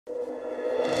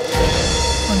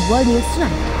on World News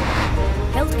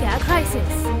Tonight. Healthcare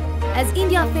crisis. As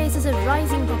India faces a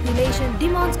rising population,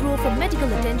 demands grow for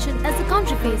medical attention as the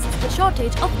country faces the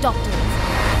shortage of doctors.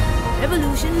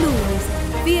 Revolution looms.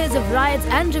 Fears of riots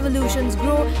and revolutions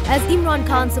grow as Imran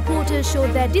Khan's supporters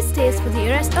showed their distaste for the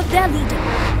arrest of their leader.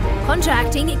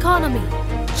 Contracting economy.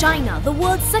 China, the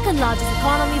world's second largest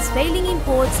economy, is failing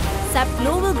imports, sap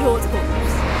global growth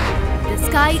hopes. The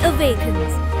sky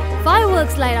awakens.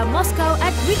 Fireworks light up Moscow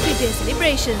at Victory Day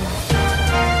celebrations.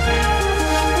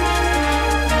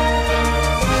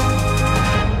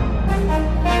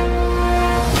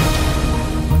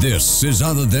 This is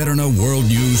the Derana World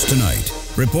News Tonight.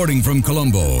 Reporting from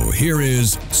Colombo, here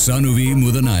is Sanuvi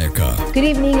Mudanayaka. Good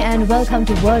evening and welcome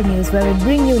to World News, where we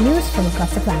bring you news from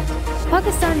across the planet.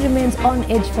 Pakistan remains on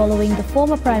edge following the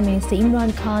former Prime Minister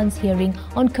Imran Khan's hearing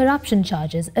on corruption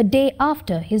charges a day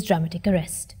after his dramatic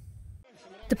arrest.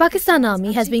 The Pakistan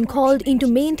Army has been called in to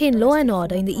maintain law and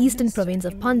order in the eastern province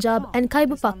of Punjab and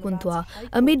Khyber Pakhtunkhwa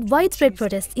amid widespread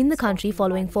protests in the country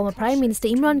following former Prime Minister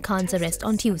Imran Khan's arrest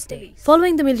on Tuesday.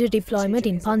 Following the military deployment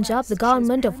in Punjab, the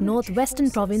government of northwestern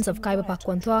province of Khyber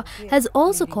Pakhtunkhwa has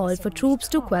also called for troops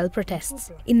to quell protests.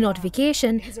 In a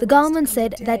notification, the government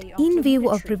said that in view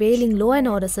of prevailing law and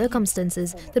order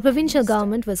circumstances, the provincial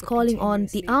government was calling on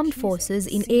the armed forces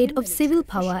in aid of civil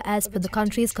power as per the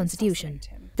country's constitution.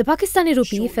 The Pakistani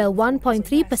rupee fell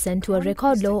 1.3% to a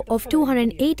record low of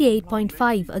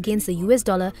 288.5 against the US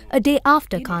dollar a day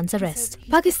after Khan's arrest.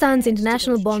 Pakistan's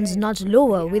international bonds nudged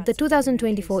lower, with the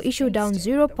 2024 issue down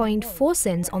 0.4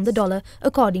 cents on the dollar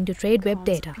according to TradeWeb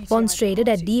data. Bonds traded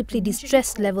at deeply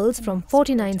distressed levels from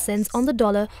 49 cents on the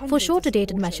dollar for shorter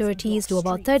dated maturities to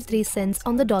about 33 cents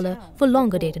on the dollar for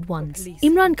longer dated ones.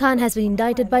 Imran Khan has been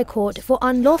indicted by court for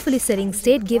unlawfully selling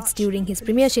state gifts during his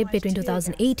premiership between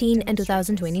 2018 and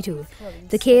 2022.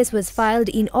 The case was filed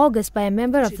in August by a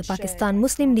member of the Pakistan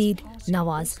Muslim League,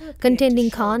 Nawaz, contending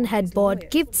Khan had bought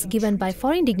gifts given by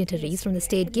foreign dignitaries from the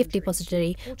state gift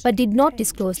depository but did not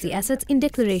disclose the assets in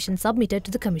declarations submitted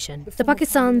to the commission. The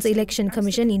Pakistan's Election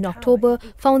Commission in October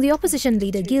found the opposition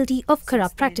leader guilty of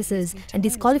corrupt practices and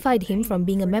disqualified him from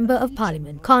being a member of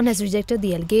parliament. Khan has rejected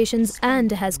the allegations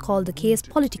and has called the case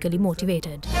politically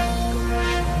motivated.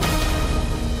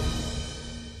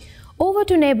 Over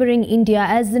to neighbouring India.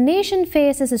 As the nation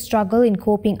faces a struggle in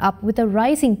coping up with a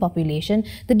rising population,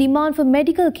 the demand for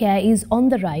medical care is on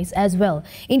the rise as well.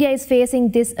 India is facing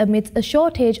this amidst a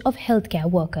shortage of healthcare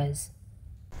workers.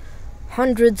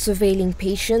 Hundreds of ailing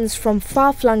patients from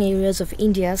far-flung areas of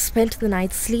India spent the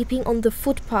night sleeping on the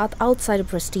footpath outside a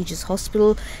prestigious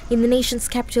hospital in the nation's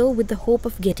capital with the hope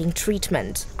of getting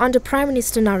treatment. Under Prime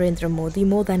Minister Narendra Modi,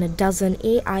 more than a dozen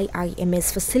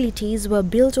AIIMS facilities were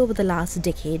built over the last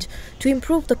decade to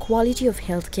improve the quality of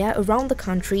healthcare around the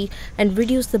country and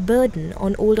reduce the burden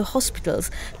on older hospitals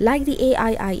like the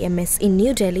AIIMS in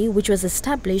New Delhi, which was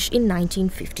established in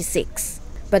 1956.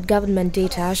 But government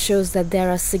data shows that there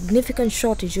are significant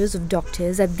shortages of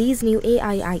doctors at these new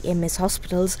AIIMS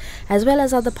hospitals as well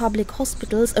as other public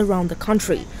hospitals around the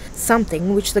country,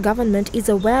 something which the government is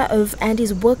aware of and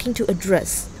is working to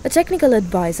address. A technical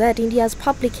advisor at India's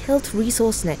Public Health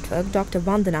Resource Network, Dr.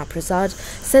 Vandana Prasad,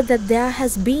 said that there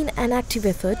has been an active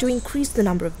effort to increase the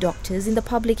number of doctors in the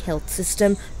public health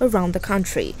system around the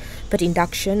country, but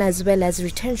induction as well as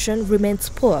retention remains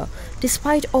poor,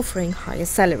 despite offering higher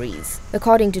salaries.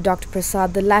 According to Dr.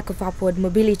 Prasad, the lack of upward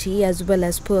mobility as well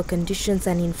as poor conditions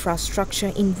and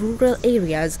infrastructure in rural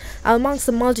areas are amongst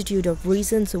the multitude of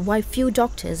reasons why few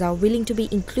doctors are willing to be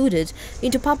included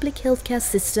into public healthcare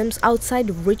systems outside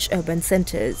rich urban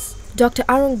centers. Dr.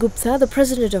 Arun Gupta, the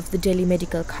president of the Delhi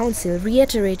Medical Council,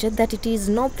 reiterated that it is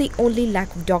not the only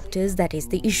lack of doctors that is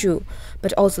the issue,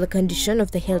 but also the condition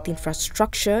of the health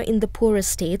infrastructure in the poorer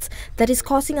states that is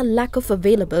causing a lack of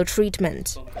available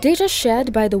treatment. Data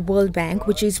shared by the World Bank,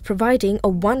 which is providing a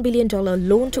 $1 billion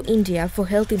loan to India for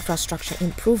health infrastructure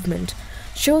improvement,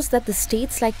 shows that the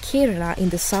states like Kerala in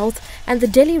the south and the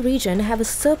Delhi region have a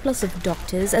surplus of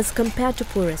doctors as compared to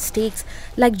poorer states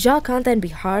like Jharkhand and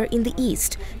Bihar in the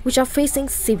east, which are facing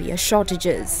severe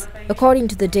shortages. According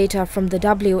to the data from the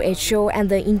WHO and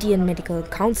the Indian Medical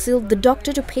Council, the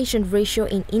doctor-to-patient ratio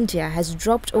in India has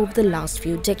dropped over the last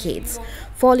few decades,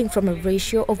 falling from a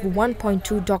ratio of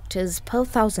 1.2 doctors per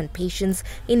 1,000 patients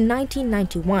in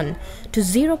 1991 to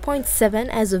 0.7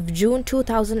 as of June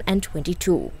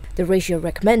 2022. The ratio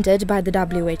recommended by the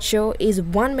WHO is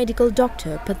 1 medical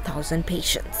doctor per 1,000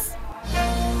 patients.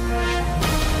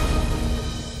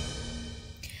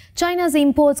 China's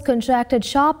imports contracted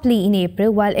sharply in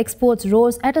April while exports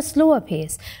rose at a slower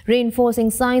pace,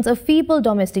 reinforcing signs of feeble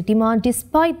domestic demand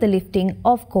despite the lifting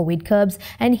of COVID curbs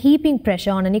and heaping pressure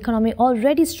on an economy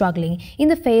already struggling in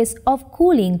the face of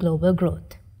cooling global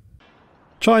growth.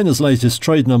 China's latest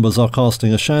trade numbers are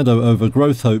casting a shadow over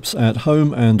growth hopes at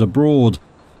home and abroad.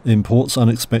 Imports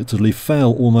unexpectedly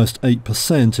fell almost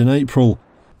 8% in April.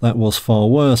 That was far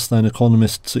worse than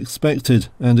economists expected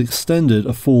and extended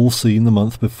a fall seen the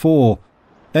month before.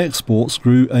 Exports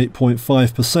grew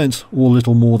 8.5%, or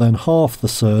little more than half the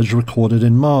surge recorded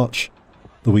in March.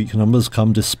 The weak numbers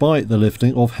come despite the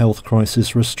lifting of health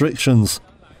crisis restrictions.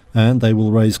 And they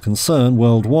will raise concern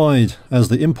worldwide, as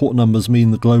the import numbers mean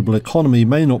the global economy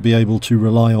may not be able to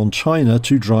rely on China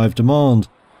to drive demand.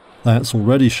 That's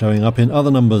already showing up in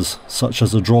other numbers, such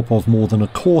as a drop of more than a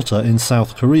quarter in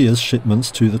South Korea's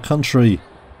shipments to the country.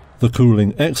 The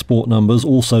cooling export numbers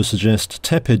also suggest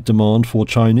tepid demand for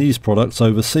Chinese products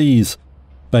overseas.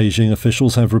 Beijing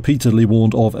officials have repeatedly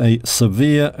warned of a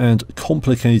severe and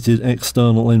complicated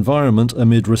external environment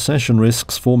amid recession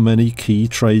risks for many key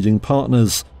trading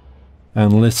partners.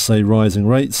 Analysts say rising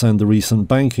rates and the recent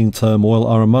banking turmoil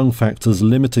are among factors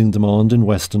limiting demand in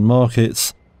Western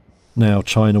markets. Now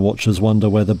China watchers wonder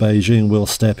whether Beijing will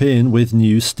step in with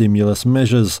new stimulus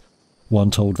measures.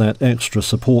 One told that extra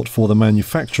support for the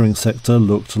manufacturing sector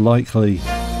looked likely.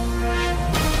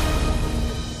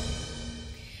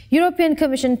 European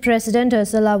Commission President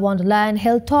Ursula von der Leyen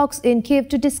held talks in Kiev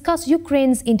to discuss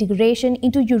Ukraine's integration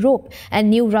into Europe and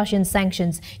new Russian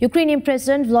sanctions. Ukrainian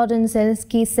President Volodymyr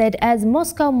Zelensky said as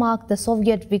Moscow marked the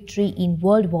Soviet victory in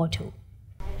World War II.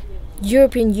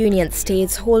 European Union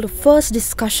states hold a first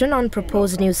discussion on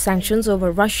proposed new sanctions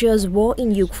over Russia's war in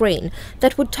Ukraine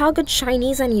that would target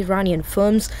Chinese and Iranian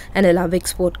firms and allow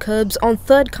export curbs on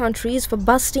third countries for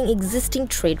busting existing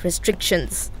trade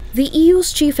restrictions. The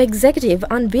EU's chief executive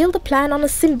unveiled the plan on a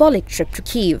symbolic trip to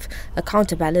Kyiv, a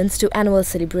counterbalance to annual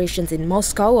celebrations in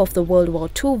Moscow of the World War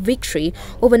II victory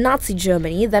over Nazi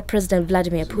Germany that President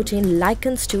Vladimir Putin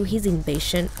likens to his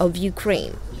invasion of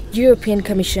Ukraine. European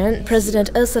Commission President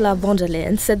Ursula von der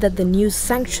Leyen said that the new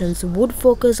sanctions would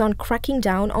focus on cracking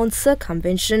down on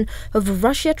circumvention of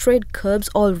Russia trade curbs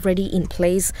already in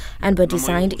place and were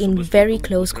designed in very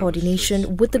close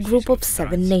coordination with the group of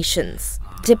 7 nations.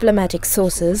 Diplomatic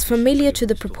sources familiar to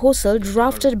the proposal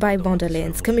drafted by von der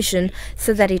Leyen's commission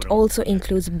said that it also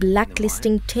includes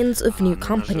blacklisting tens of new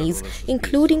companies,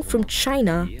 including from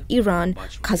China, Iran,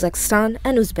 Kazakhstan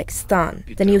and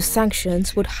Uzbekistan. The new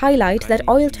sanctions would highlight that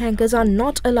oil tankers are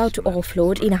not allowed to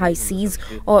offload in high seas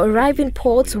or arrive in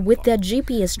ports with their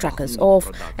GPS trackers off,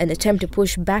 an attempt to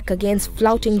push back against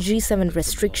flouting G7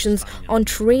 restrictions on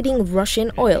trading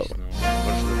Russian oil.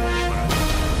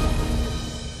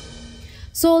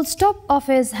 Seoul's top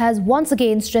office has once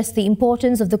again stressed the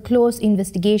importance of the close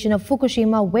investigation of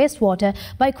Fukushima wastewater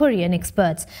by Korean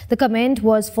experts. The comment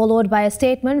was followed by a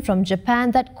statement from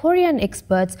Japan that Korean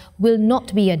experts will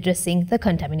not be addressing the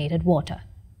contaminated water.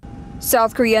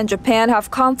 South Korea and Japan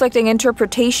have conflicting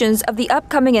interpretations of the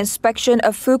upcoming inspection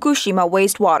of Fukushima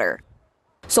wastewater.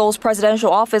 Seoul's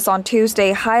presidential office on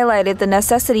Tuesday highlighted the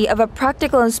necessity of a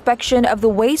practical inspection of the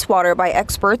wastewater by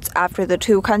experts after the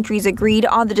two countries agreed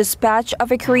on the dispatch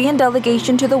of a Korean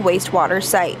delegation to the wastewater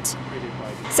site.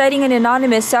 Citing an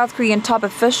anonymous South Korean top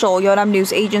official, Yonhap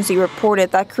News Agency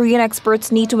reported that Korean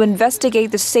experts need to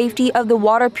investigate the safety of the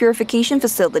water purification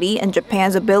facility and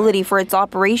Japan's ability for its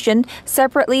operation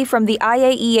separately from the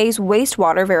IAEA's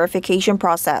wastewater verification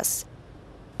process.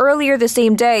 Earlier the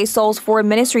same day, Seoul's foreign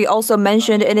ministry also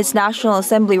mentioned in its National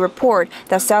Assembly report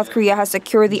that South Korea has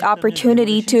secured the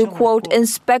opportunity to, quote,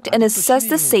 inspect and assess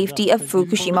the safety of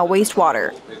Fukushima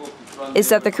wastewater. It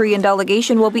said the Korean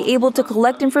delegation will be able to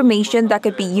collect information that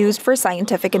could be used for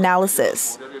scientific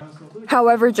analysis.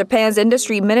 However, Japan's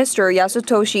industry minister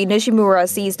Yasutoshi Nishimura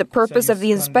sees the purpose of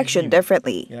the inspection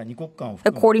differently.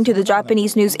 According to the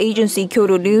Japanese news agency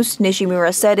Kyodo News,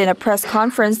 Nishimura said in a press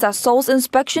conference that Seoul's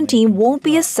inspection team won't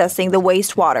be assessing the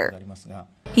wastewater.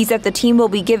 He said the team will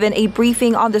be given a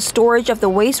briefing on the storage of the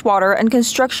wastewater and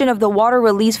construction of the water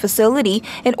release facility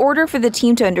in order for the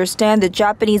team to understand the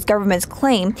Japanese government's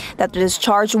claim that the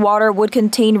discharged water would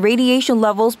contain radiation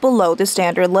levels below the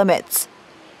standard limits.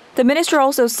 The minister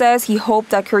also says he hoped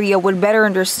that Korea would better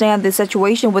understand the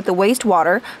situation with the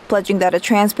wastewater, pledging that a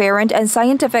transparent and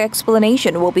scientific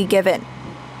explanation will be given.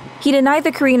 He denied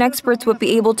the Korean experts would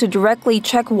be able to directly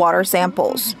check water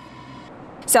samples.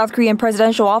 South Korean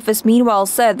presidential office meanwhile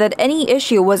said that any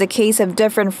issue was a case of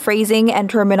different phrasing and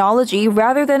terminology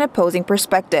rather than opposing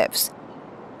perspectives.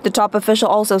 The top official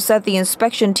also said the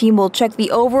inspection team will check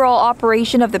the overall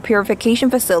operation of the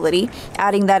purification facility,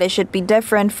 adding that it should be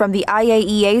different from the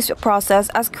IAEA's process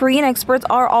as Korean experts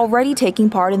are already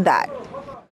taking part in that.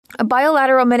 A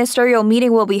bilateral ministerial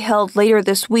meeting will be held later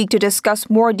this week to discuss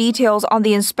more details on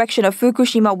the inspection of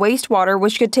Fukushima wastewater,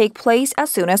 which could take place as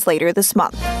soon as later this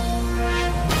month.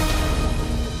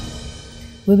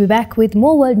 We'll be back with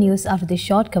more world news after this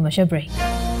short commercial break.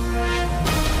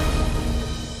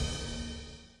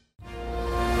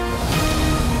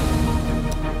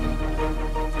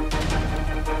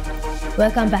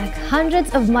 Welcome back.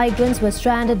 Hundreds of migrants were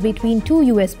stranded between two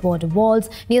U.S. border walls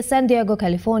near San Diego,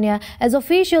 California, as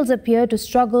officials appear to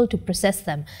struggle to process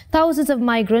them. Thousands of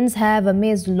migrants have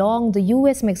amazed along the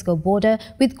U.S.-Mexico border,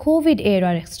 with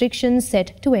COVID-era restrictions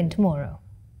set to end tomorrow.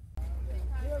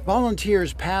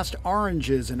 Volunteers passed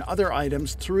oranges and other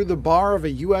items through the bar of a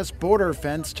U.S. border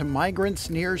fence to migrants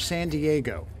near San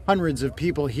Diego. Hundreds of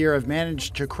people here have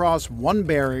managed to cross one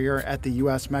barrier at the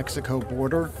U.S.-Mexico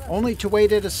border, only to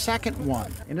wait at a second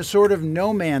one in a sort of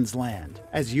no man's land,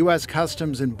 as U.S.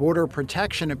 Customs and Border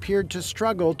Protection appeared to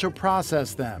struggle to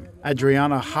process them.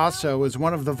 Derana is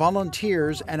one of the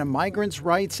volunteers and a migrants'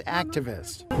 rights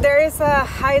activist. There is a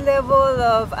high level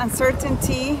of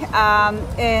uncertainty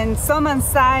and some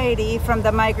anxiety from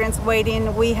the migrants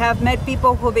waiting. We have met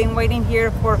people who've been waiting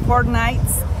here for 4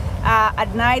 nights.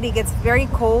 At night it gets very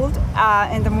cold.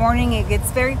 In the morning it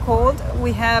gets very cold.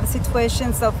 We have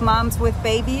situations of moms with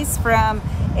babies from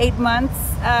 8 months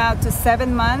to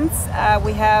 7 months.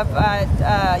 We have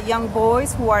young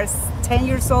boys who are 10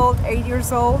 years old, 8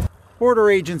 years old.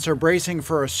 Border agents are bracing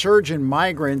for a surge in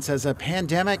migrants as a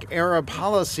pandemic-era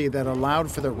policy that allowed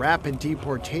for the rapid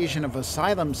deportation of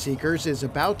asylum seekers is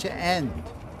about to end.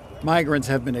 Migrants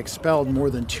have been expelled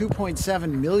more than 2.7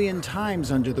 million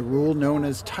times under the rule known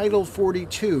as Title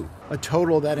 42, a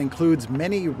total that includes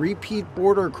many repeat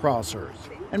border crossers.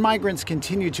 And migrants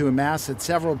continue to amass at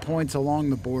several points along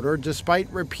the border despite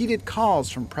repeated calls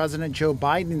from President Joe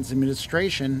Biden's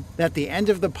administration that the end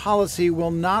of the policy will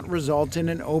not result in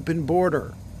an open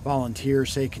border.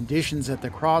 Volunteers say conditions at the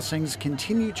crossings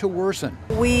continue to worsen.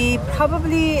 We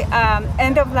probably,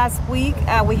 end of last week,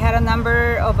 we had a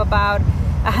number of about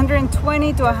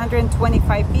 120 to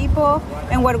 125 people,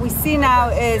 and what we see now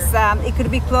is it could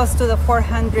be close to the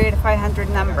 400, 500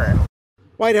 number.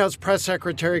 White House Press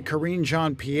Secretary Karine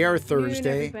Jean-Pierre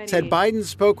Thursday said Biden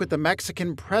spoke with the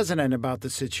Mexican president about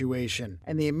the situation,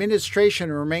 and the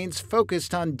administration remains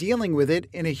focused on dealing with it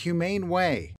in a humane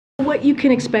way. What you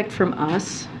can expect from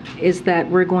us is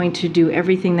that we're going to do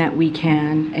everything that we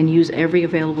can and use every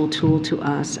available tool to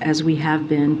us, as we have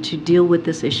been, to deal with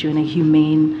this issue in a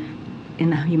humane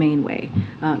way,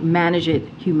 manage it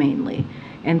humanely.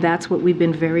 And that's what we've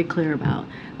been very clear about.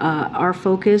 Our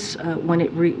focus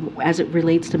as it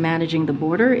relates to managing the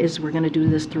border is we're going to do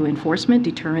this through enforcement,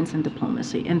 deterrence, and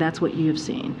diplomacy. And that's what you have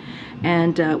seen.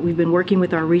 And we've been working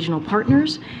with our regional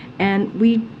partners, and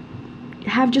we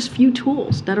have just few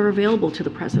tools that are available to the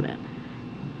president,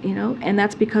 and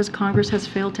that's because Congress has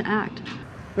failed to act.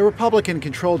 The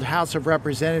Republican-controlled House of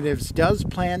Representatives does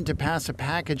plan to pass a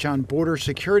package on border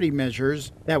security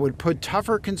measures that would put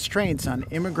tougher constraints on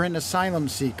immigrant asylum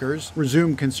seekers,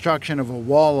 resume construction of a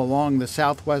wall along the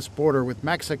southwest border with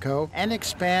Mexico, and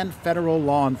expand federal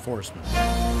law enforcement.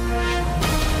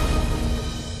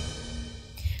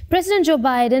 President Joe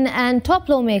Biden and top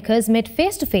lawmakers met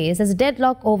face-to-face as a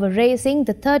deadlock over raising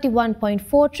the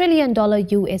 $31.4 trillion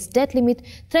U.S. debt limit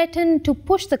threatened to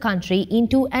push the country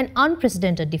into an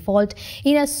unprecedented default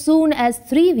in as soon as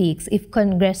 3 weeks if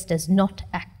Congress does not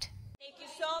act.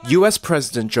 U.S.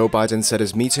 President Joe Biden said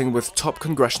his meeting with top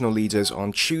congressional leaders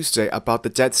on Tuesday about the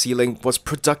debt ceiling was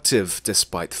productive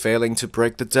despite failing to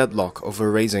break the deadlock over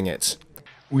raising it.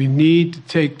 We need to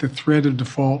take the threat of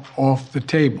default off the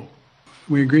table.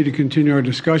 We agree to continue our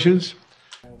discussions.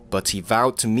 But he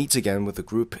vowed to meet again with the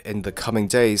group in the coming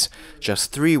days,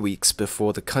 just 3 weeks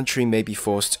before the country may be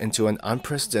forced into an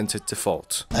unprecedented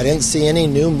default. I didn't see any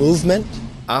new movement.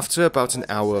 After about an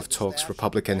hour of talks,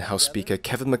 Republican House Speaker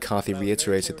Kevin McCarthy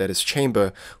reiterated that his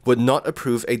chamber would not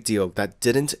approve a deal that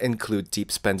didn't include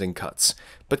deep spending cuts,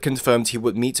 but confirmed he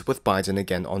would meet with Biden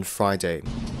again on Friday.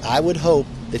 I would hope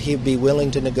that he'd be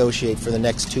willing to negotiate for the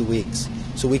next 2 weeks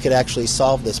so we could actually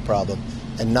solve this problem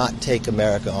and not take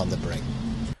America on the brink.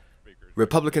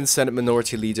 Republican Senate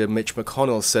Minority Leader Mitch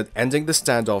McConnell said ending the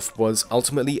standoff was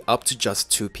ultimately up to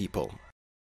just 2 people.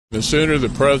 The sooner the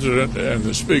President and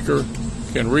the Speaker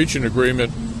can reach an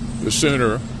agreement, the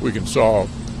sooner we can solve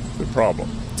the problem.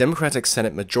 Democratic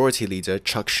Senate Majority Leader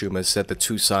Chuck Schumer said the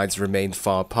two sides remain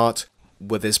far apart,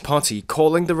 with his party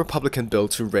calling the Republican bill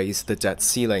to raise the debt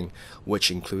ceiling, which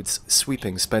includes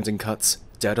sweeping spending cuts,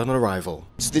 dead on arrival.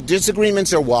 The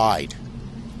disagreements are wide,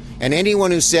 and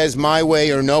anyone who says my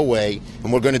way or no way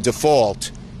and we're going to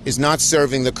default is not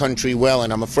serving the country well,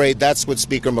 and I'm afraid that's what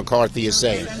Speaker McCarthy is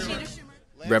saying.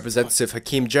 Representative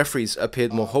Hakeem Jeffries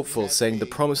appeared more hopeful, saying the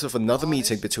promise of another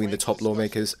meeting between the top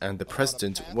lawmakers and the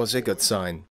president was a good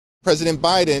sign. President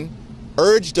Biden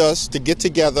urged us to get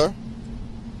together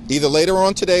either later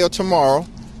on today or tomorrow,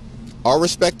 our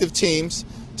respective teams,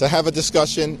 to have a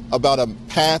discussion about a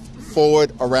path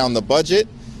forward around the budget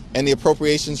and the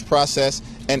appropriations process,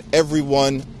 and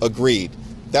everyone agreed.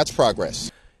 That's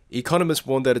progress. Economists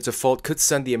warn that a default could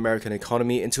send the American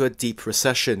economy into a deep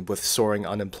recession with soaring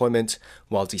unemployment,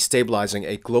 while destabilizing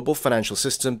a global financial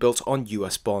system built on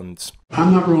U.S. bonds.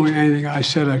 I'm not ruling anything. I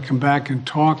said I'd come back and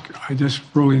talk. There's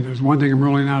one thing I'm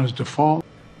ruling out is default.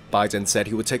 Biden said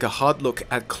he would take a hard look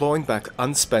at clawing back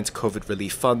unspent COVID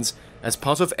relief funds as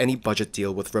part of any budget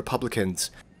deal with Republicans.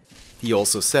 He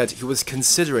also said he was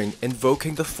considering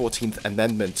invoking the 14th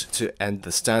Amendment to end the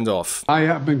standoff. I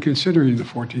have been considering the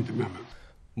 14th Amendment.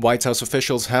 White House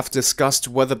officials have discussed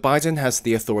whether Biden has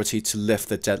the authority to lift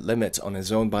the debt limit on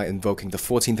his own by invoking the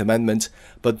 14th Amendment,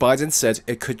 but Biden said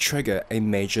it could trigger a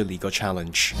major legal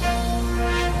challenge.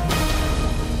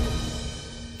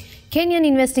 Kenyan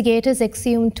investigators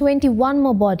exhumed 21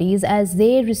 more bodies as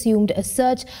they resumed a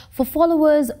search for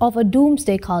followers of a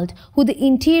doomsday cult who the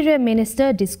Interior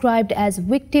Minister described as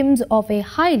victims of a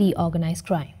highly organized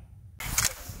crime.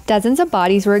 Dozens of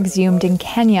bodies were exhumed in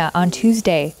Kenya on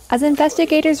Tuesday as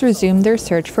investigators resumed their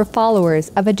search for followers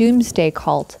of a doomsday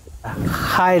cult.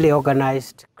 Highly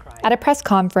organized crime. At a press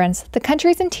conference, the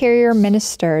country's Interior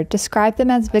Minister described them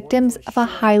as victims of a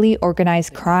highly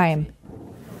organized crime.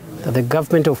 The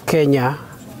government of Kenya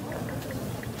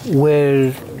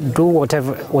will do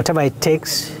whatever it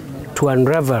takes to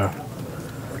unravel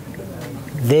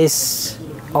this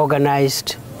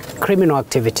organized criminal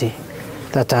activity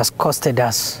that has costed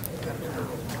us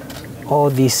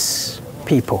all these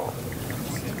people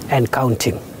and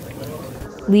counting.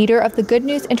 Leader of the Good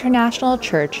News International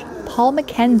Church, Paul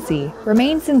Mackenzie,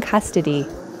 remains in custody.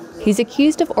 He's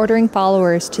accused of ordering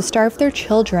followers to starve their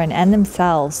children and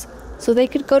themselves so they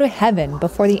could go to heaven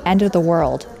before the end of the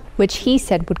world, which he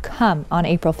said would come on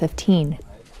April 15.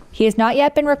 He has not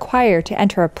yet been required to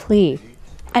enter a plea,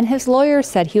 and his lawyers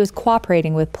said he was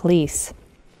cooperating with police.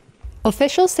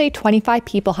 Officials say 25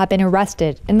 people have been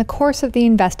arrested in the course of the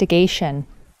investigation.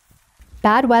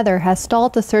 Bad weather has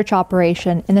stalled the search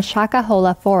operation in the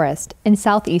Shakahola forest in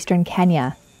southeastern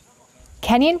Kenya.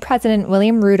 Kenyan President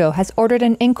William Ruto has ordered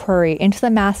an inquiry into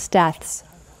the mass deaths,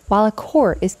 while a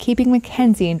court is keeping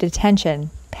Mackenzie in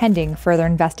detention pending further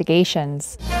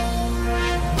investigations.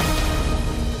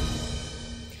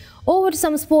 Over to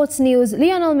some sports news.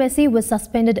 Lionel Messi was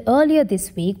suspended earlier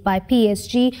this week by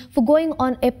PSG for going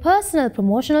on a personal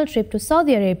promotional trip to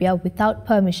Saudi Arabia without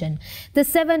permission. The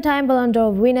 7-time Ballon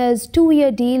d'Or winner's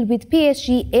 2-year deal with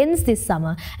PSG ends this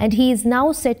summer, and he is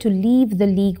now set to leave the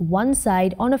League One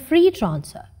side on a free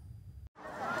transfer.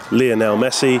 Lionel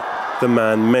Messi, the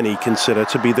man many consider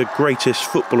to be the greatest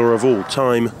footballer of all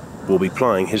time, will be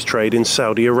plying his trade in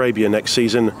Saudi Arabia next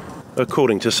season,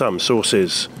 according to some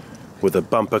sources, with a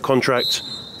bumper contract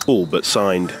all but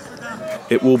signed.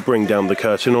 It will bring down the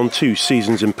curtain on 2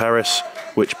 seasons in Paris,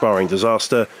 which, barring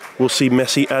disaster, will see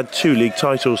Messi add 2 league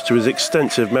titles to his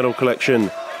extensive medal collection.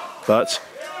 But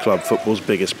club football's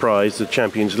biggest prize, the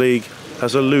Champions League,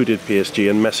 has eluded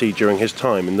PSG and Messi during his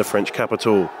time in the French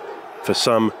capital. For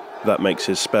some, that makes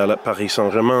his spell at Paris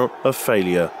Saint-Germain a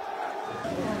failure.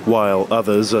 While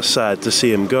others are sad to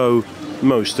see him go,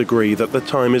 most agree that the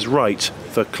time is right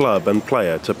for club and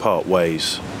player to part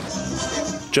ways.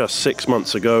 Just 6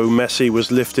 months ago, Messi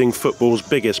was lifting football's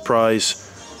biggest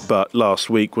prize, but last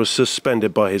week was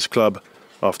suspended by his club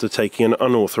after taking an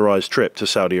unauthorised trip to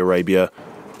Saudi Arabia.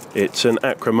 It's an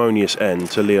acrimonious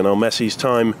end to Lionel Messi's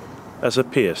time as a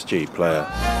PSG player.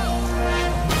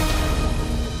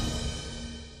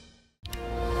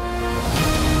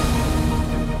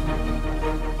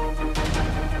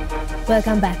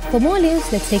 Welcome back. For more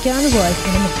news, let's take you around the world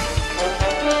in a minute.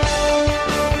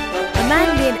 A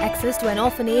man gained access to an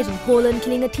orphanage in Poland,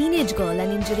 killing a teenage girl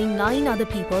and injuring 9 other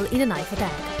people in a knife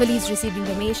attack. Police received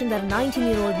information that a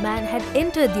 19-year-old man had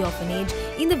entered the orphanage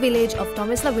in the village of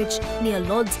Tomislavich near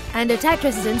Lodz and attacked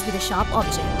residents with a sharp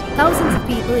object. Thousands of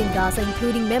people in Gaza,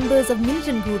 including members of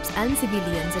militant groups and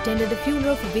civilians, attended a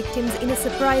funeral for victims in a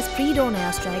surprise pre-dawn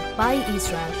airstrike by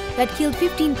Israel that killed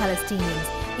 15 Palestinians,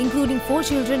 including 4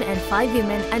 children and 5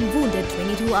 women, and wounded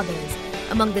 22 others.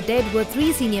 Among the dead were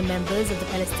 3 senior members of the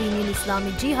Palestinian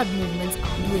Islamic Jihad movement's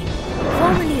armed wing.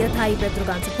 Formerly a Thai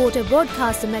Erdogan supporter,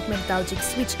 broadcaster Mehmet Dalcik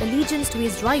switched allegiance to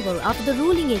his rival after the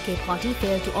ruling AK party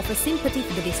failed to offer sympathy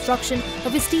for the destruction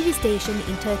of his TV station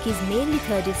in Turkey's mainly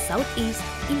Kurdish southeast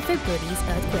in February's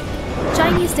earthquake.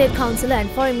 Chinese State Councillor and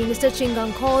Foreign Minister Qin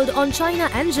Gang called on China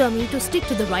and Germany to stick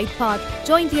to the right path,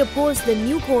 jointly oppose the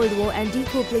new Cold War and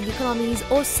decoupling economies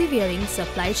or severing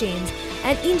supply chains,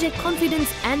 and inject confidence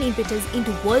and impetus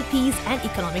into world peace and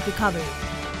economic recovery.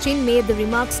 Qin made the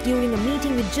remarks during a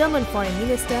meeting with German Foreign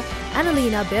Minister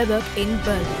Annalena Baerbock in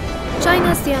Berlin.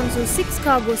 China's Tianzhou 6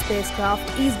 cargo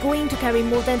spacecraft is going to carry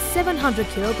more than 700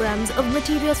 kilograms of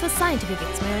materials for scientific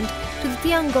experiment to the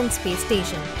Tiangong space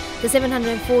station. The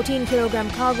 714-kilogram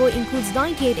cargo includes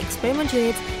 98 experiment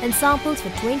units and samples for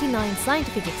 29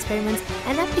 scientific experiments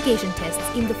and application tests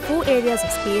in the 4 areas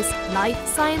of space, life,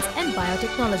 science and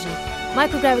biotechnology,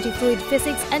 microgravity fluid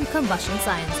physics and combustion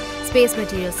science, space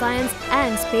material science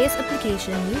and space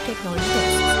application new technology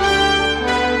tests.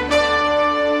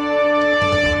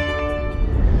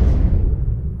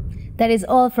 That is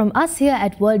all from us here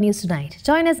at World News Tonight.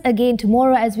 Join us again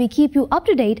tomorrow as we keep you up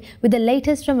to date with the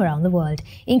latest from around the world.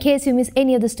 In case you miss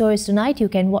any of the stories tonight, you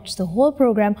can watch the whole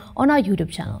program on our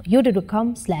YouTube channel,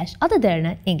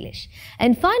 youtube.com/Derana English.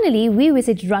 And finally, we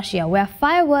visit Russia, where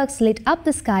fireworks lit up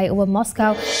the sky over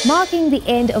Moscow, marking the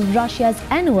end of Russia's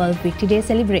annual Victory Day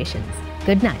celebrations.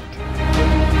 Good night.